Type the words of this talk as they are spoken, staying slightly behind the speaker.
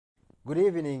Good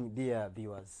evening, dear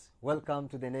viewers. Welcome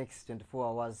to the next 24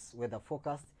 hours weather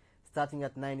forecast starting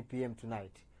at 9 p.m.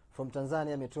 tonight. From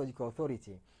Tanzania Meteorological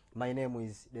Authority, my name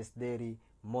is Desdery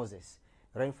Moses.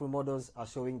 Rainfall models are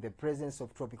showing the presence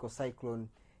of tropical cyclone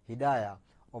Hidaya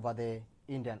over the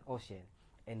Indian Ocean.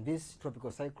 And this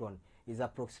tropical cyclone is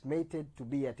approximated to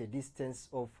be at a distance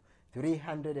of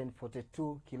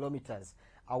 342 kilometers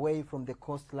away from the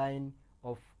coastline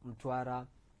of Mtwara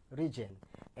region.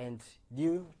 And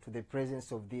due to the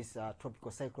presence of this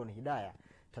tropical cyclone Hidaya,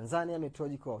 Tanzania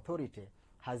Meteorological Authority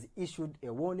has issued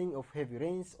a warning of heavy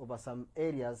rains over some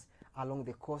areas along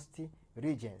the coast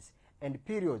regions and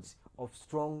periods of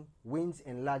strong winds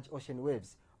and large ocean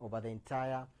waves over the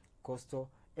entire coastal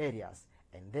areas.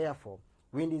 And therefore,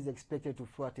 wind is expected to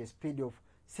flow at a speed of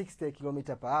 60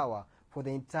 km per hour for the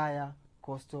entire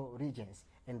coastal regions,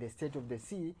 and the state of the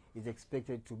sea is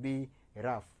expected to be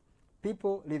rough.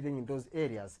 People living in those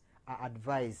areas are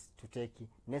advised to take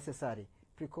necessary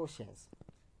precautions.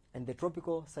 And the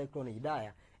tropical cyclone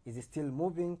Hidaya is still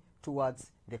moving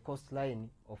towards the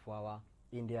coastline of our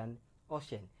Indian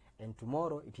Ocean. And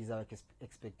tomorrow it is our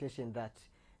expectation that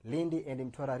Lindi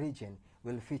and Mtwara region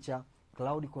will feature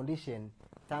cloudy condition,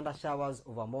 thunder showers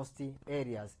over most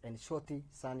areas and short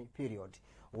sunny period,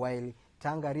 while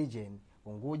Tanga region,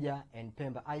 Unguja and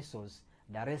Pemba Isles,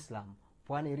 Dar es Salaam,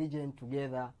 Pwani region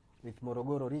together with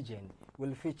Morogoro region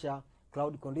will feature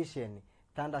cloud condition,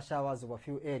 thunder showers over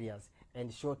few areas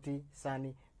and short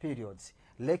sunny periods.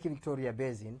 Lake Victoria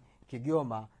Basin,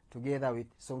 Kigoma together with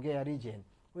Songea region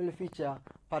will feature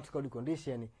partial cloud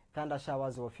condition, thunder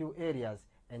showers over few areas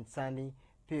and sunny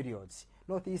periods.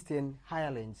 Northeastern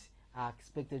highlands are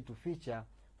expected to feature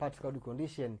partial cloud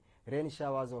condition, rain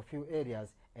showers over few areas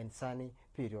and sunny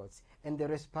periods. And the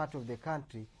rest part of the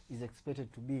country is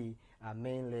expected to be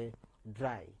mainly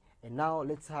dry. And now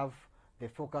let's have the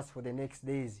forecast for the next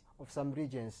days of some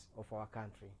regions of our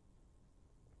country.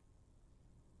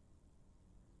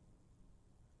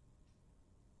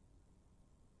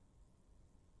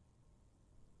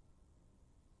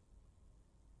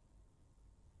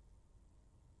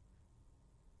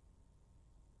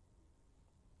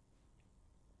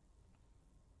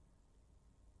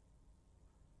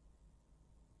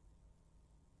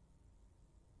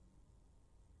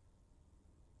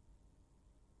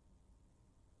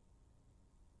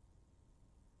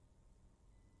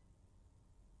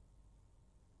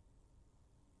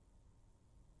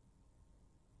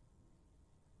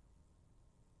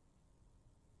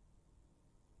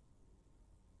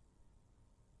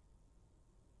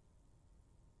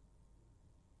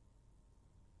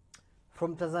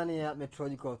 From Tanzania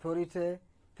Meteorological Authority,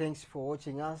 thanks for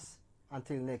watching us.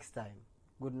 Until next time,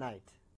 good night.